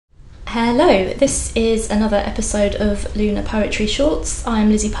Hello, this is another episode of Lunar Poetry Shorts. I'm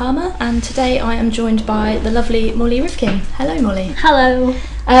Lizzie Palmer and today I am joined by the lovely Molly Rifkin. Hello Molly. Hello.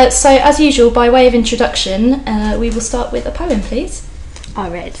 So as usual, by way of introduction, we will start with a poem, please.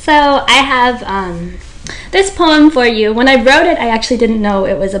 Alright, so I have this poem for you. When I wrote it, I actually didn't know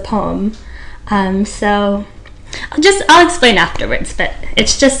it was a poem. So I'll explain afterwards, but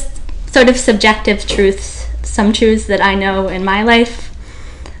it's just sort of subjective truths, some truths that I know in my life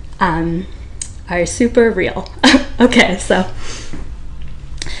are super real. Okay, so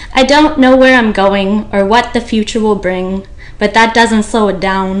I don't know where I'm going or what the future will bring, but that doesn't slow it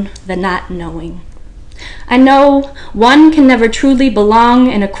down, the not knowing. I know one can never truly belong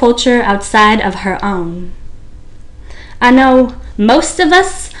in a culture outside of her own. I know most of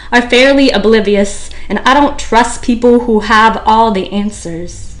us are fairly oblivious, and I don't trust people who have all the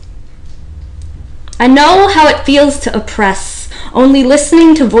answers. I know how it feels to oppress, only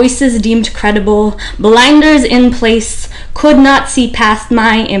listening to voices deemed credible, blinders in place, could not see past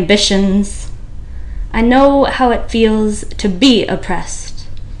my ambitions. I know how it feels to be oppressed.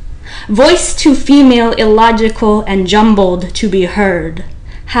 Voice too female, illogical, and jumbled to be heard,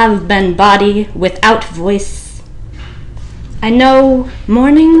 have been body without voice. I know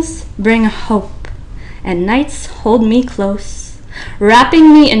mornings bring hope, and nights hold me close,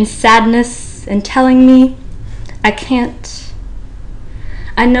 wrapping me in sadness and telling me I can't.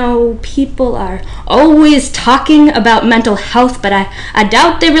 I know people are always talking about mental health, but I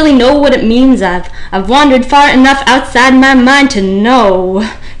doubt they really know what it means. I've wandered far enough outside my mind to know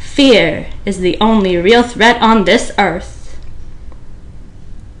fear is the only real threat on this earth.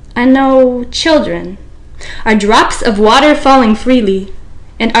 I know children are drops of water falling freely,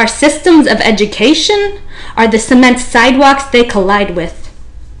 and our systems of education are the cement sidewalks they collide with.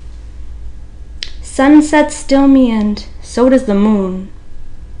 Sunsets still me, and so does the moon.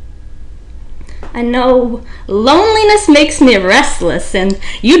 I know loneliness makes me restless, and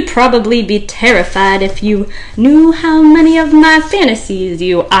you'd probably be terrified if you knew how many of my fantasies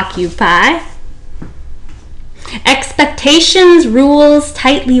you occupy. Expectations, rules,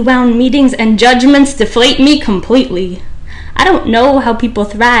 tightly wound meetings, and judgments deflate me completely. I don't know how people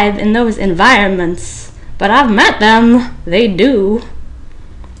thrive in those environments, but I've met them. They do.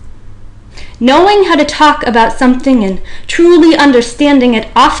 Knowing how to talk about something and truly understanding it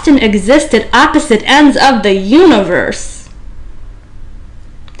often exists at opposite ends of the universe.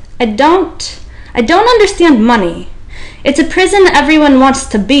 I don't understand money. It's a prison everyone wants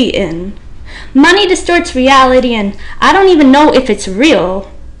to be in. Money distorts reality, and I don't even know if it's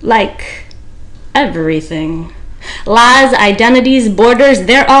real. Like everything. Lies, identities, borders,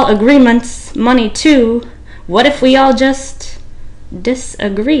 they're all agreements. Money too. What if we all just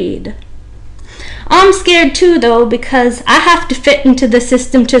disagreed? I'm scared too, though, because I have to fit into the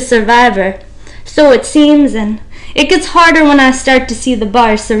system to survive her. So it seems, and it gets harder when I start to see the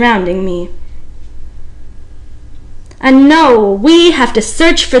bars surrounding me. I know we have to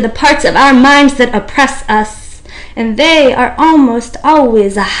search for the parts of our minds that oppress us, and they are almost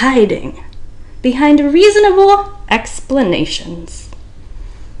always hiding behind reasonable explanations.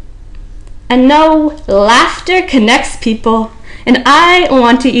 I know laughter connects people, and I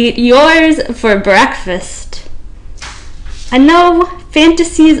want to eat yours for breakfast. I know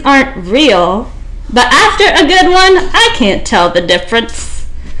fantasies aren't real, but after a good one, I can't tell the difference.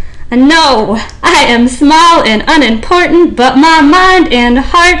 I know I am small and unimportant, but my mind and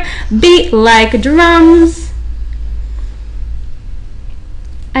heart beat like drums.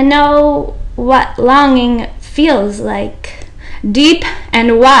 I know what longing feels like, deep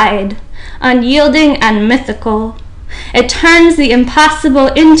and wide, unyielding and mythical. It turns the impossible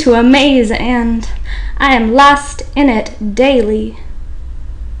into a maze, and I am lost in it daily.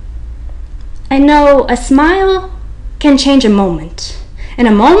 I know a smile can change a moment, and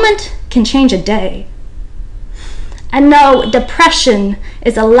a moment can change a day. I know depression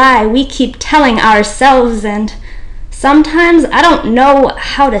is a lie we keep telling ourselves, and sometimes I don't know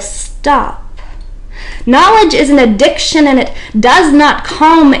how to stop. Knowledge is an addiction, and it does not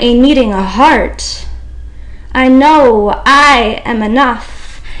calm a needing heart. I know I am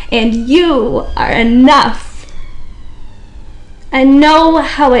enough, and you are enough. I know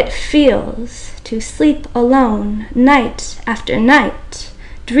how it feels to sleep alone night after night,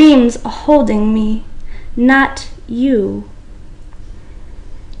 dreams holding me, not you.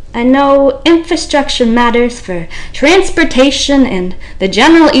 I know infrastructure matters for transportation and the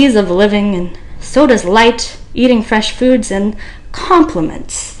general ease of living, and so does light, eating fresh foods, and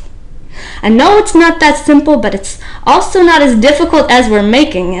compliments. I know it's not that simple, but it's also not as difficult as we're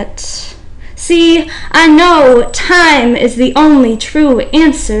making it. See, I know time is the only true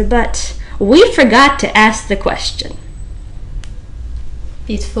answer, but we forgot to ask the question.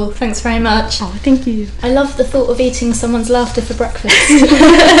 Beautiful, thanks very much. Oh, thank you. I love the thought of eating someone's laughter for breakfast. What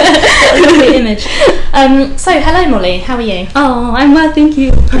a lovely image. So, hello Molly, how are you? Oh, I'm well, thank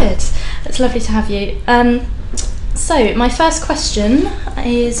you. Good, it's lovely to have you. So, my first question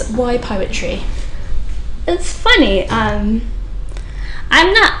is, why poetry? It's funny, I'm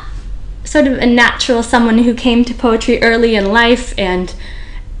not sort of a natural someone who came to poetry early in life, and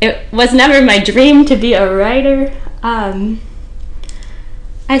it was never my dream to be a writer. I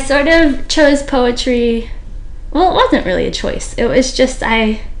sort of chose poetry, well, it wasn't really a choice. It was just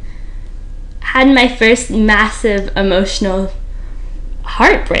I had my first massive emotional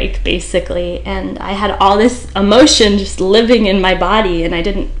heartbreak, basically, and I had all this emotion just living in my body, and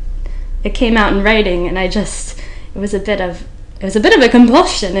it came out in writing, and it was a bit of a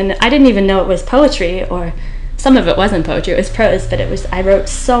compulsion, and I didn't even know it was poetry, or some of it wasn't poetry, it was prose, but I wrote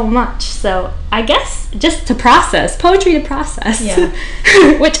so much, so I guess just to process, poetry to process. Yeah.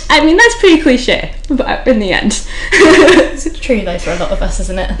 Which, I mean, that's pretty cliche, but in the end. It's true though for a lot of us,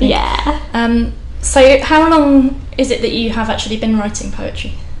 isn't it? I think. Yeah. So how long is it that you have actually been writing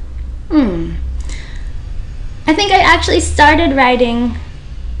poetry? I think I actually started writing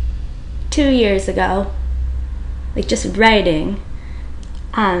 2 years ago, like just writing,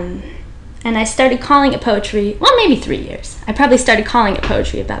 and I started calling it poetry, well, maybe 3 years. I probably started calling it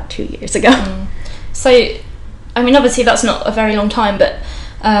poetry about 2 years ago. So, I mean, obviously that's not a very long time, but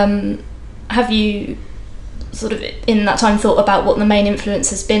have you sort of in that time thought about what the main influence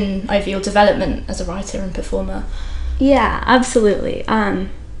has been over your development as a writer and performer? Yeah, absolutely.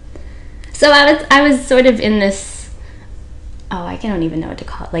 So I was sort of in this, I don't even know what to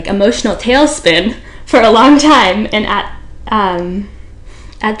call it, like emotional tailspin for a long time, and at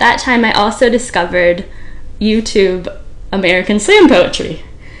that time I also discovered YouTube American Slam poetry,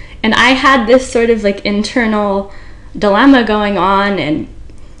 and I had this sort of like internal dilemma going on, and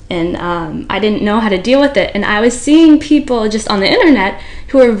I didn't know how to deal with it, and I was seeing people just on the internet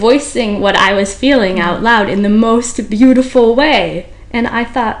who were voicing what I was feeling out loud in the most beautiful way, and I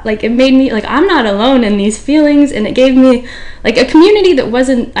thought, like, it made me, like, I'm not alone in these feelings, and it gave me, like, a community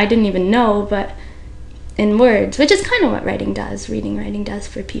that I didn't even know, but in words, which is kind of what reading writing does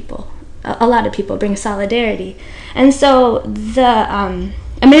for people. A lot of people bring solidarity, and so the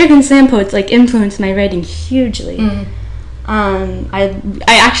American Slam poets, like, influenced my writing hugely. I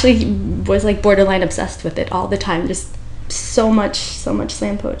actually was like borderline obsessed with it all the time, just so much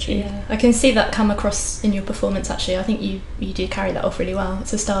slam poetry. Yeah, I can see that come across in your performance. Actually, I think you do carry that off really well.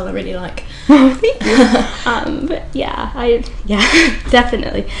 It's a style I really like. Oh, thank you. But yeah,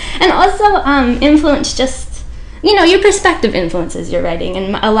 definitely, and also influence, just, you know, your perspective influences your writing,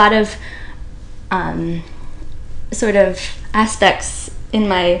 and a lot of sort of aspects in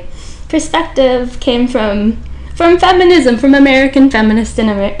my perspective came from feminism, from American feminist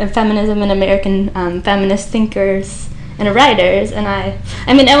and feminism and American feminist thinkers and writers. And I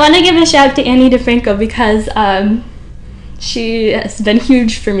want to give a shout to Annie DeFranco, because she has been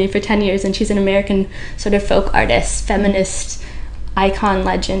huge for me for 10 years, and she's an American sort of folk artist, feminist, icon,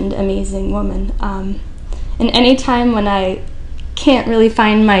 legend, amazing woman. And any time when I can't really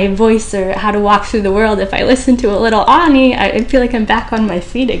find my voice or how to walk through the world, if I listen to a little Annie, I feel like I'm back on my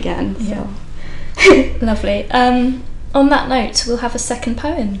feet again. So. Yeah. Lovely. On that note, we'll have a second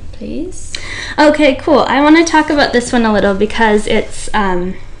poem, please. Okay, cool. I want to talk about this one a little because it's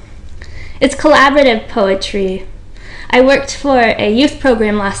collaborative poetry. I worked for a youth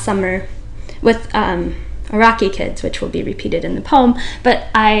program last summer with Iraqi kids, which will be repeated in the poem, but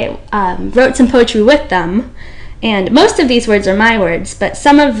I wrote some poetry with them, and most of these words are my words, but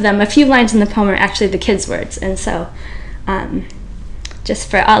some of them, a few lines in the poem, are actually the kids' words, and so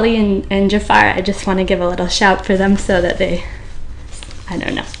just for Ali and Jafar, I just want to give a little shout for them so that I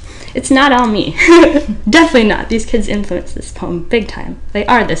don't know. It's not all me. Definitely not. These kids influenced this poem big time. They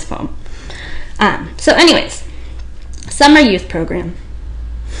are this poem. So anyways, Summer Youth Program.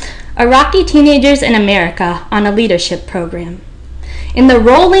 Iraqi teenagers in America on a leadership program. In the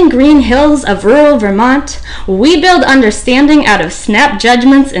rolling green hills of rural Vermont, we build understanding out of snap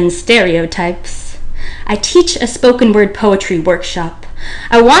judgments and stereotypes. I teach a spoken word poetry workshop.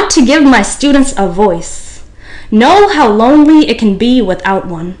 I want to give my students a voice. Know how lonely it can be without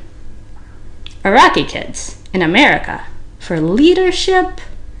one. Iraqi kids in America for leadership,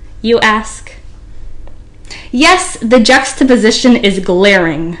 you ask? Yes, the juxtaposition is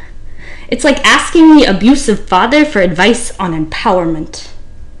glaring. It's like asking the abusive father for advice on empowerment.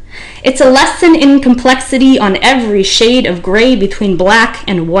 It's a lesson in complexity on every shade of gray between black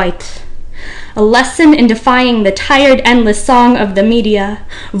and white. A lesson in defying the tired, endless song of the media.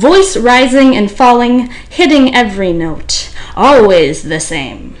 Voice rising and falling, hitting every note. Always the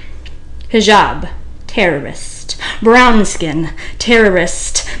same. Hijab, terrorist. Brown skin,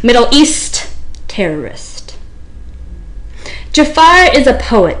 terrorist. Middle East, terrorist. Jafar is a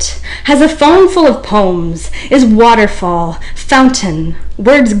poet, has a phone full of poems, is waterfall, fountain,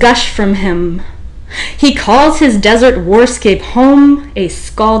 words gush from him. He calls his desert warscape home a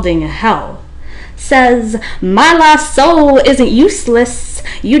scalding hell. Says, my lost soul isn't useless,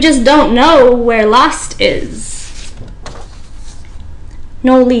 you just don't know where lost is.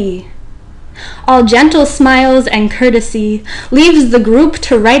 Noli, all gentle smiles and courtesy, leaves the group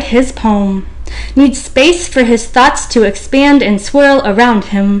to write his poem, needs space for his thoughts to expand and swirl around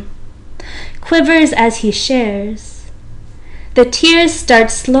him, quivers as he shares. The tears start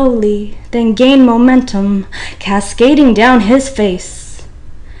slowly, then gain momentum, cascading down his face.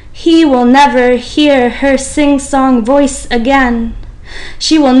 He will never hear her sing-song voice again.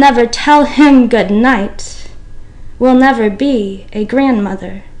 She will never tell him good night. Will never be a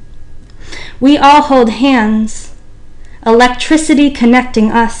grandmother. We all hold hands, electricity connecting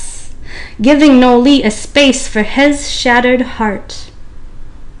us, giving Noli a space for his shattered heart.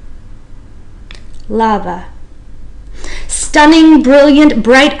 Lava. Stunning, brilliant,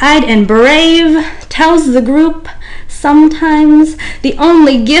 bright-eyed, and brave, tells the group, sometimes the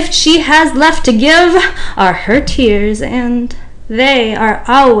only gift she has left to give are her tears, and they are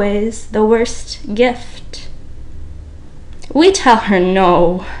always the worst gift. We tell her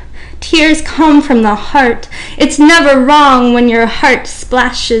no. Tears come from the heart. It's never wrong when your heart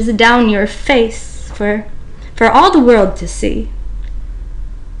splashes down your face for all the world to see.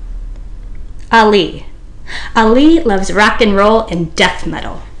 Ali. Ali loves rock and roll and death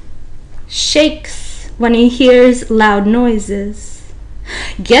metal. Shakes when he hears loud noises.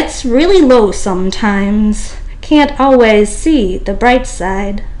 Gets really low sometimes. Can't always see the bright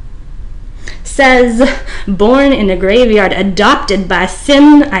side. Says, born in a graveyard, adopted by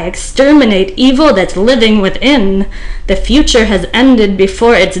sin, I exterminate evil that's living within. The future has ended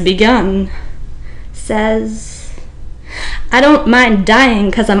before it's begun. Says, I don't mind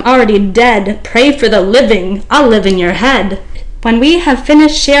dying 'cause I'm already dead. Pray for the living, I'll live in your head. When we have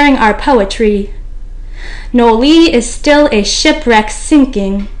finished sharing our poetry, Noli is still a shipwreck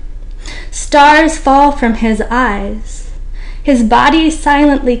sinking. Stars fall from his eyes. His body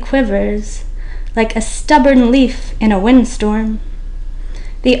silently quivers, like a stubborn leaf in a windstorm.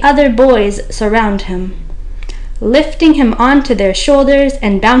 The other boys surround him, lifting him onto their shoulders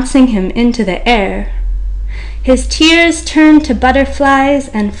and bouncing him into the air. His tears turn to butterflies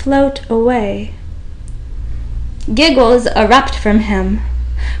and float away. Giggles erupt from him,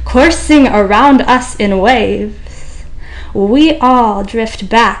 coursing around us in waves. We all drift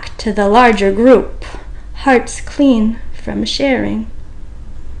back to the larger group, hearts clean from sharing.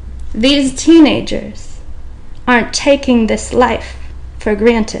 These teenagers aren't taking this life for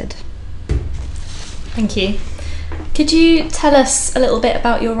granted. Thank you. Could you tell us a little bit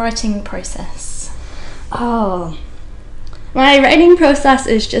about your writing process? Oh, my writing process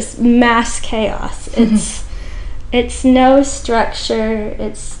is just mass chaos. It's no structure,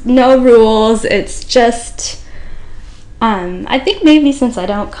 it's no rules, it's just, I think maybe since I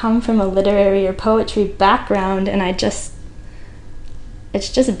don't come from a literary or poetry background and it's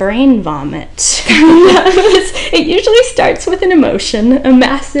just brain vomit. It usually starts with an emotion, a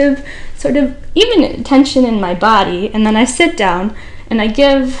massive sort of even tension in my body, and then I sit down and I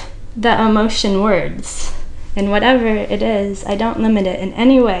give the emotion words. And whatever it is, I don't limit it in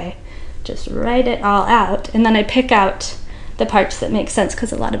any way. Just write it all out, and then I pick out the parts that make sense,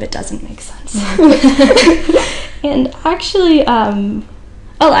 because a lot of it doesn't make sense. And actually, a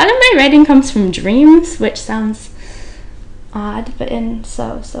lot of my writing comes from dreams, which sounds odd, but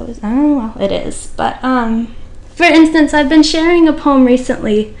it is. But for instance, I've been sharing a poem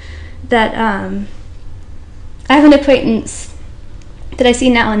recently that I have an acquaintance that I see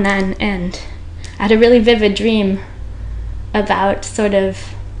now and then, and I had a really vivid dream about sort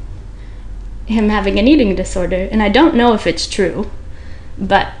of him having an eating disorder, and I don't know if it's true,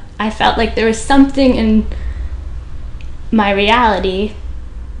 but I felt like there was something in my reality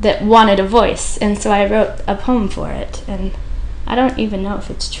that wanted a voice, and so I wrote a poem for it, and I don't even know if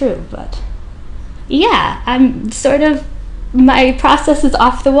it's true, but yeah, I'm sort of, my process is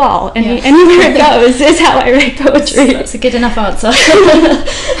off the wall, and anywhere it goes is how I write poetry. That's a good enough answer.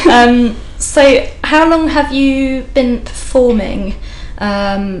 So how long have you been performing,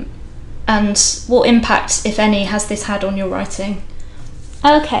 and what impact, if any, has this had on your writing?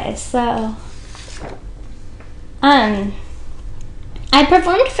 Okay, so I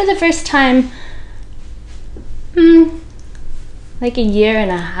performed for the first time like a year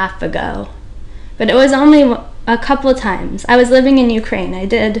and a half ago, but it was only a couple times. I was living in Ukraine. I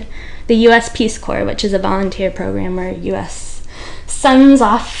did the U.S. Peace Corps, which is a volunteer program where U.S. sends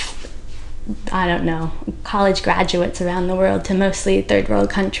off, I don't know, college graduates around the world to mostly third world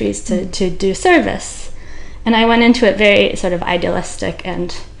countries to do service. And I went into it very sort of idealistic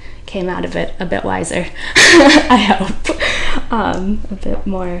and came out of it a bit wiser, I hope. A bit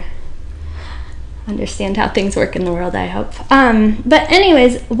more understand how things work in the world, I hope. But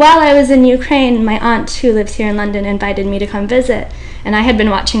anyways, while I was in Ukraine, my aunt, who lives here in London, invited me to come visit. And I had been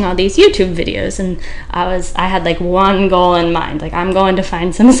watching all these YouTube videos, and I had like one goal in mind. Like, I'm going to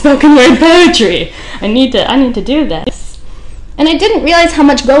find some spoken word poetry. I need to do this. And I didn't realize how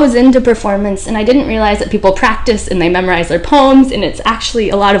much goes into performance, and I didn't realize that people practice and they memorize their poems, and it's actually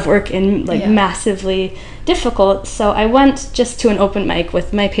a lot of work and like massively difficult. So I went just to an open mic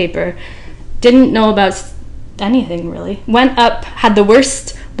with my paper, didn't know about anything really. Went up, had the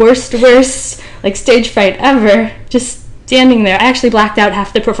worst like stage fright ever, just standing there. I actually blacked out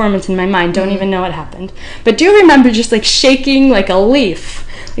half the performance in my mind, don't even know what happened. But do remember just like shaking like a leaf,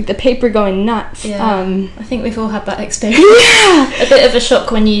 like the paper going nuts. I think we've all had that experience. A bit of a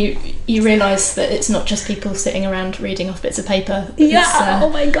shock when you realise that it's not just people sitting around reading off bits of paper. Oh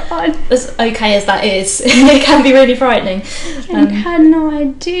my god. As okay as that is, it can be really frightening. I had no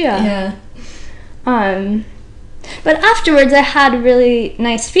idea. But afterwards I had really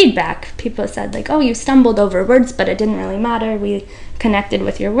nice feedback. People said like, oh, you stumbled over words, but it didn't really matter. We connected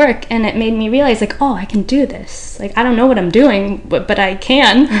with your work, and it made me realize like, oh, I can do this. Like, I don't know what I'm doing, but I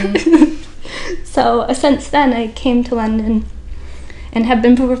can. So since then I came to London and have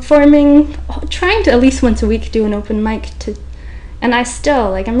been performing, trying to at least once a week do an open mic and I still,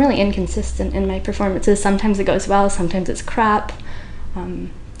 like, I'm really inconsistent in my performances. Sometimes it goes well, sometimes it's crap.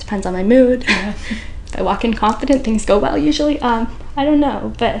 Depends on my mood. If I walk in confident, things go well usually. I don't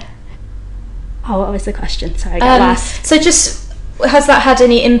know, but what was the question? Sorry, I got lost. So just, has that had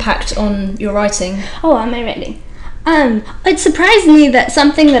any impact on your writing? On my writing. It surprised me that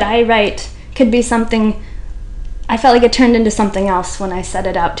something that I write could be something, I felt like it turned into something else when I set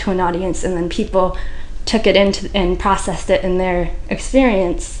it out to an audience, and then people took it into and processed it in their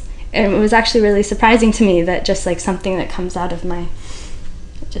experience. And it was actually really surprising to me that just like something that comes out of my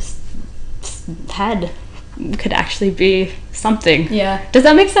just head could actually be something. Yeah. Does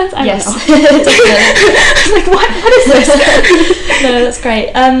that make sense? I don't know. I was like, what is this? No, that's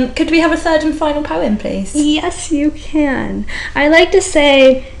great. Could we have a third and final poem, please? Yes, you can. I like to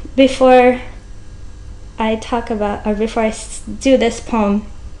say before I talk about, or before I do this poem,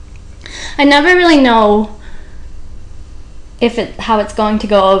 I never really know how it's going to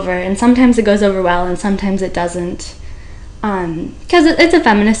go over, and sometimes it goes over well and sometimes it doesn't. Because it's a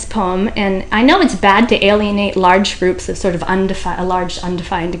feminist poem, and I know it's bad to alienate large groups of sort of a large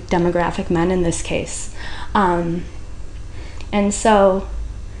undefined demographic, men in this case. And so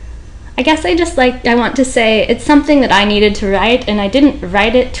I guess I want to say it's something that I needed to write, and I didn't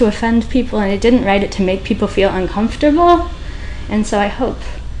write it to offend people, and I didn't write it to make people feel uncomfortable. And so I hope,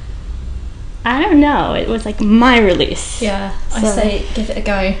 I don't know, it was like my release. Yeah, so. I say give it a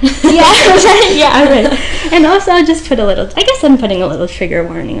go. Yeah, I would. And also I'll just put I guess I'm putting a little trigger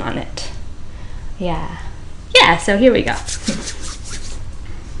warning on it. Yeah, so here we go.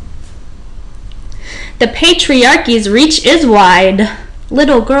 The patriarchy's reach is wide.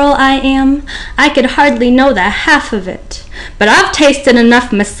 Little girl I am, I could hardly know the half of it, but I've tasted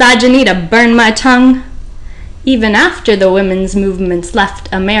enough misogyny to burn my tongue. Even after the women's movements left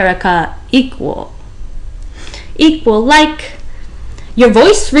America equal. Equal like, your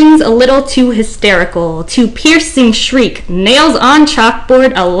voice rings a little too hysterical, too piercing shriek, nails on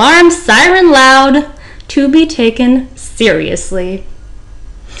chalkboard, alarm siren loud, to be taken seriously.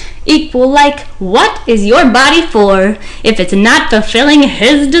 Equal like, what is your body for if it's not fulfilling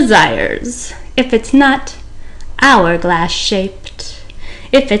his desires? If it's not hourglass shaped?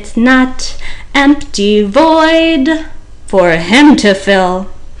 If it's not empty void for him to fill?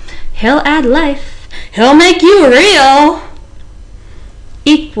 He'll add life, he'll make you real.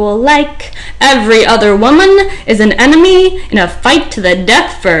 Equal like, every other woman is an enemy in a fight to the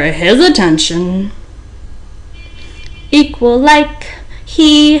death for his attention. Equal like,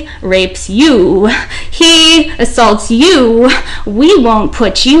 he rapes you, he assaults you, we won't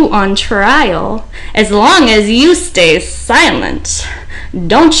put you on trial as long as you stay silent.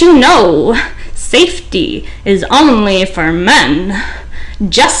 Don't you know, safety is only for men,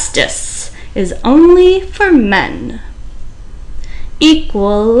 justice is only for men.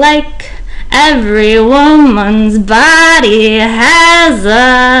 Equal like, Every woman's body has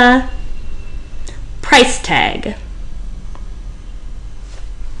a price tag.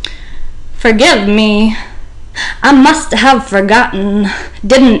 Forgive me, I must have forgotten,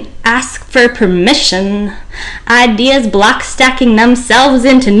 didn't ask for permission. Ideas block stacking themselves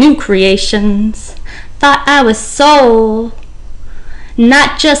into new creations. Thought I was soul,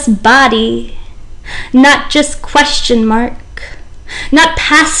 not just body, not just question mark, not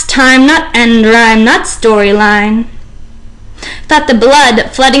pastime, not end rhyme, not storyline. Thought the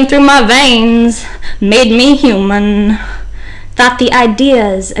blood flooding through my veins made me human. Thought the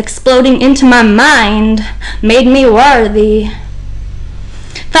ideas exploding into my mind made me worthy.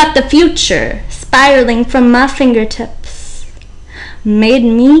 Thought the future spiraling from my fingertips made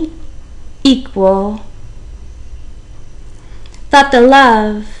me equal. Thought the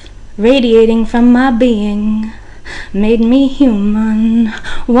love radiating from my being made me human,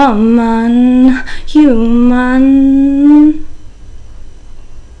 woman, human.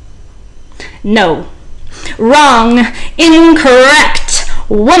 No. Wrong, incorrect,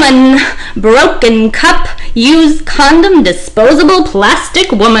 woman, broken cup, used condom, disposable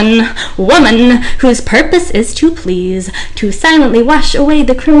plastic woman, woman whose purpose is to please, to silently wash away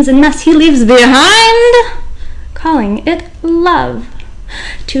the crimson mess he leaves behind, calling it love.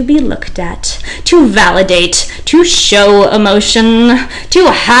 To be looked at, to validate, to show emotion,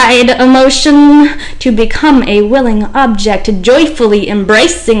 to hide emotion, to become a willing object, joyfully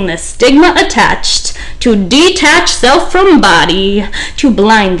embracing the stigma attached, to detach self from body, to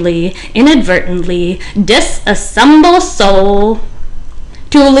blindly, inadvertently disassemble soul,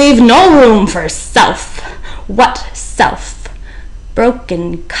 to leave no room for self. What self?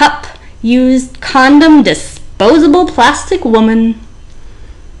 Broken cup, used condom, disposable plastic woman.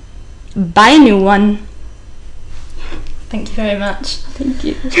 Buy a new one. Thank you very much. Thank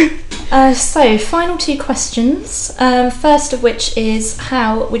you. So, final two questions. First of which is,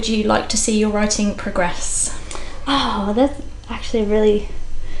 how would you like to see your writing progress? Oh, that's actually really...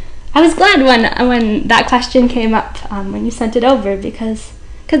 I was glad when that question came up when you sent it over, because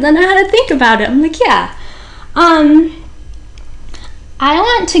then I had to think about it. I'm like, yeah. I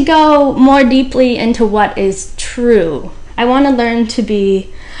want to go more deeply into what is true. I want to learn to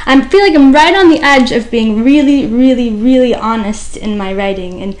be... I feel like I'm right on the edge of being really, really, really honest in my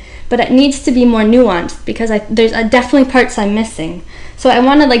writing, but it needs to be more nuanced, because there's definitely parts I'm missing. So I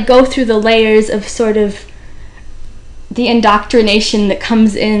want to go through the layers of sort of the indoctrination that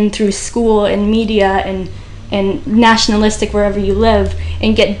comes in through school and media and nationalistic wherever you live,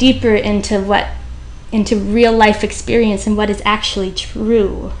 and get deeper into real life experience and what is actually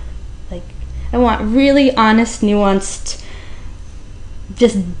true. I want really honest, nuanced,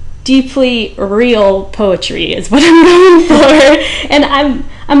 just deeply real poetry is what I'm going for, and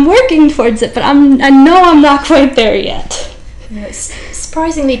I'm working towards it, but I know I'm not quite there yet. Yeah, it's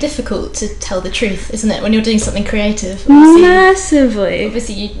surprisingly difficult to tell the truth, isn't it, when you're doing something creative? Obviously, massively.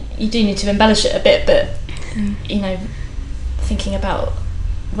 Obviously, you do need to embellish it a bit, but thinking about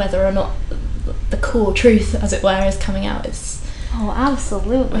whether or not the core truth, as it were, is coming out is... Oh,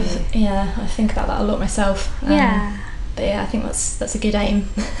 absolutely. Yeah, I think about that a lot myself. Yeah. But yeah, I think that's a good aim.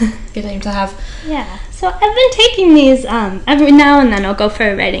 Good aim to have. Yeah. So I've been taking these every now and then. I'll go for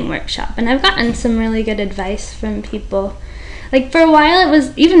a writing workshop, and I've gotten some really good advice from people. For a while, it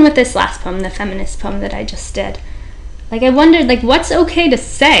was, even with this last poem, the feminist poem that I just did, I wondered, what's okay to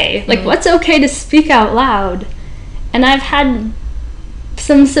say? What's okay to speak out loud? And I've had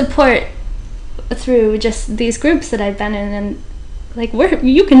some support through just these groups that I've been in, and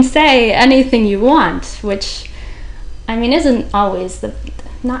you can say anything you want, which, isn't always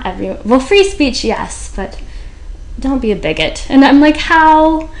not everyone. Well, free speech, yes, but don't be a bigot. And I'm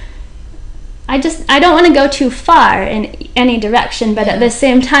how? I don't want to go too far in any direction, but at the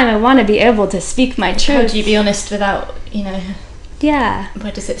same time, I want to be able to speak my truth. How do you be honest without, Yeah.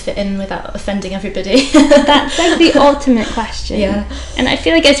 Where does it fit in without offending everybody? That's the ultimate question. Yeah. And I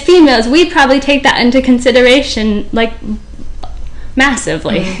feel as females, we probably take that into consideration,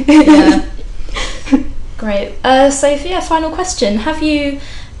 massively. Yeah. Great. So final question. Have you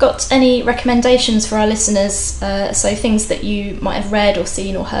got any recommendations for our listeners? So things that you might have read or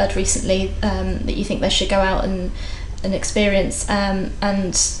seen or heard recently that you think they should go out and experience.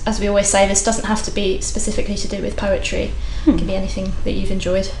 And as we always say, this doesn't have to be specifically to do with poetry. It can be anything that you've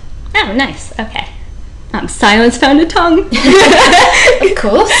enjoyed. Oh, nice. Okay. Silence found a tongue. Of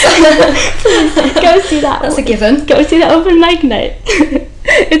course. Please, go see that. That's a given. Go see the open mic night.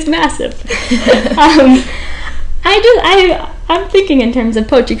 It's massive. I I'm thinking in terms of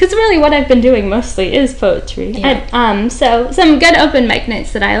poetry, because really what I've been doing mostly is poetry. Yeah. So some good open mic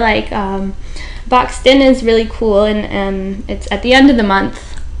nights that I like. Boxed In is really cool, and it's at the end of the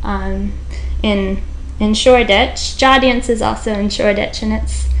month in Shoreditch. Jaw Dance is also in Shoreditch, and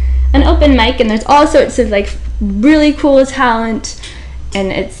it's an open mic, and there's all sorts of like really cool talent,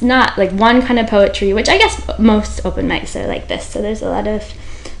 and it's not like one kind of poetry, which I guess most open mics are like this. So there's a lot of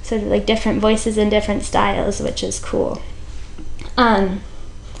sort of like different voices and different styles, which is cool. Hammer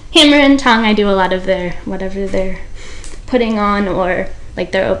and Tongue, I do a lot of their whatever they're putting on, or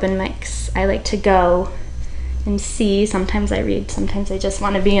like their open mics. I like to go and see. Sometimes I read, sometimes I just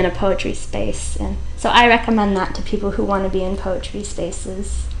want to be in a poetry space, and so I recommend that to people who want to be in poetry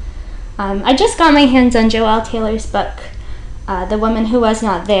spaces. I just got my hands on Joelle Taylor's book, The Woman Who Was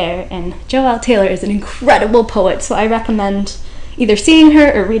Not There, and Joelle Taylor is an incredible poet, so I recommend either seeing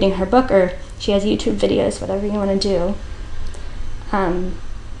her or reading her book, or she has YouTube videos, whatever you want to do.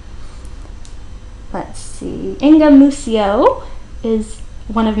 Let's see, Inga Muscio is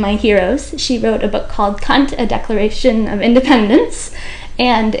one of my heroes. She wrote a book called Cunt, A Declaration of Independence,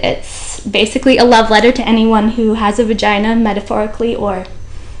 and it's basically a love letter to anyone who has a vagina, metaphorically or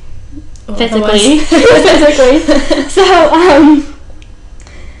physically. Physically. So,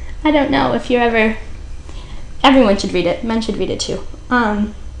 I don't know if you're ever... Everyone should read it. Men should read it too.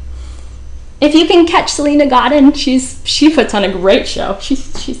 If you can catch Selena Godin, she puts on a great show.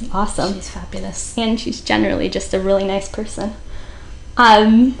 She's awesome. She's fabulous. And she's generally just a really nice person.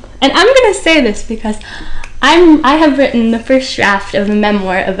 And I'm going to say this because I have written the first draft of a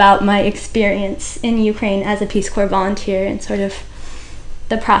memoir about my experience in Ukraine as a Peace Corps volunteer and sort of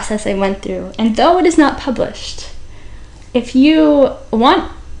the process I went through. And though it is not published, if you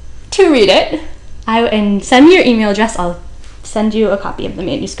want to read it, and send me your email address, I'll send you a copy of the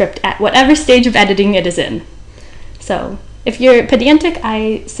manuscript at whatever stage of editing it is in. So if you're pedantic,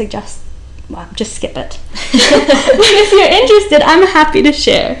 I suggest, well, just skip it. But if you're interested, I'm happy to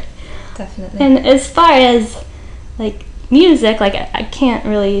share. Definitely. And as far as like music, like I can't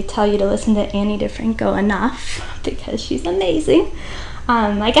really tell you to listen to Annie DeFranco enough because she's amazing.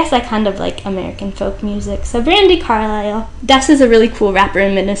 I guess I kind of like American folk music. So Brandi Carlile, Des is a really cool rapper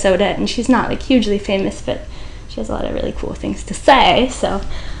in Minnesota, and she's not like hugely famous, but she has a lot of really cool things to say. So,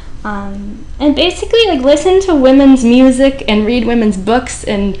 and basically like listen to women's music and read women's books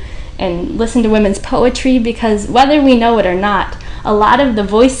and listen to women's poetry, because whether we know it or not, a lot of the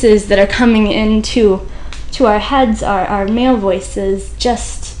voices that are coming into our heads are male voices,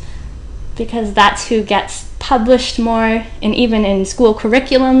 just because that's who gets published more. And even in school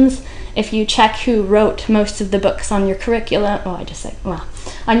curriculums, if you check who wrote most of the books on your curriculum,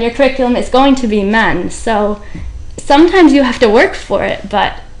 on your curriculum, it's going to be men. So sometimes you have to work for it,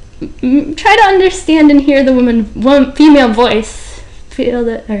 but try to understand and hear the female voice, hear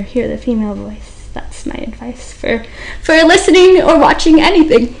the female voice. That's my advice for listening or watching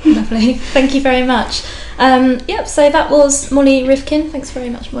anything. Lovely. Thank you very much. So that was Molly Rifkin. Thanks very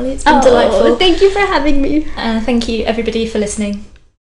much, Molly. It's been delightful. Thank you for having me. Thank you, everybody, for listening.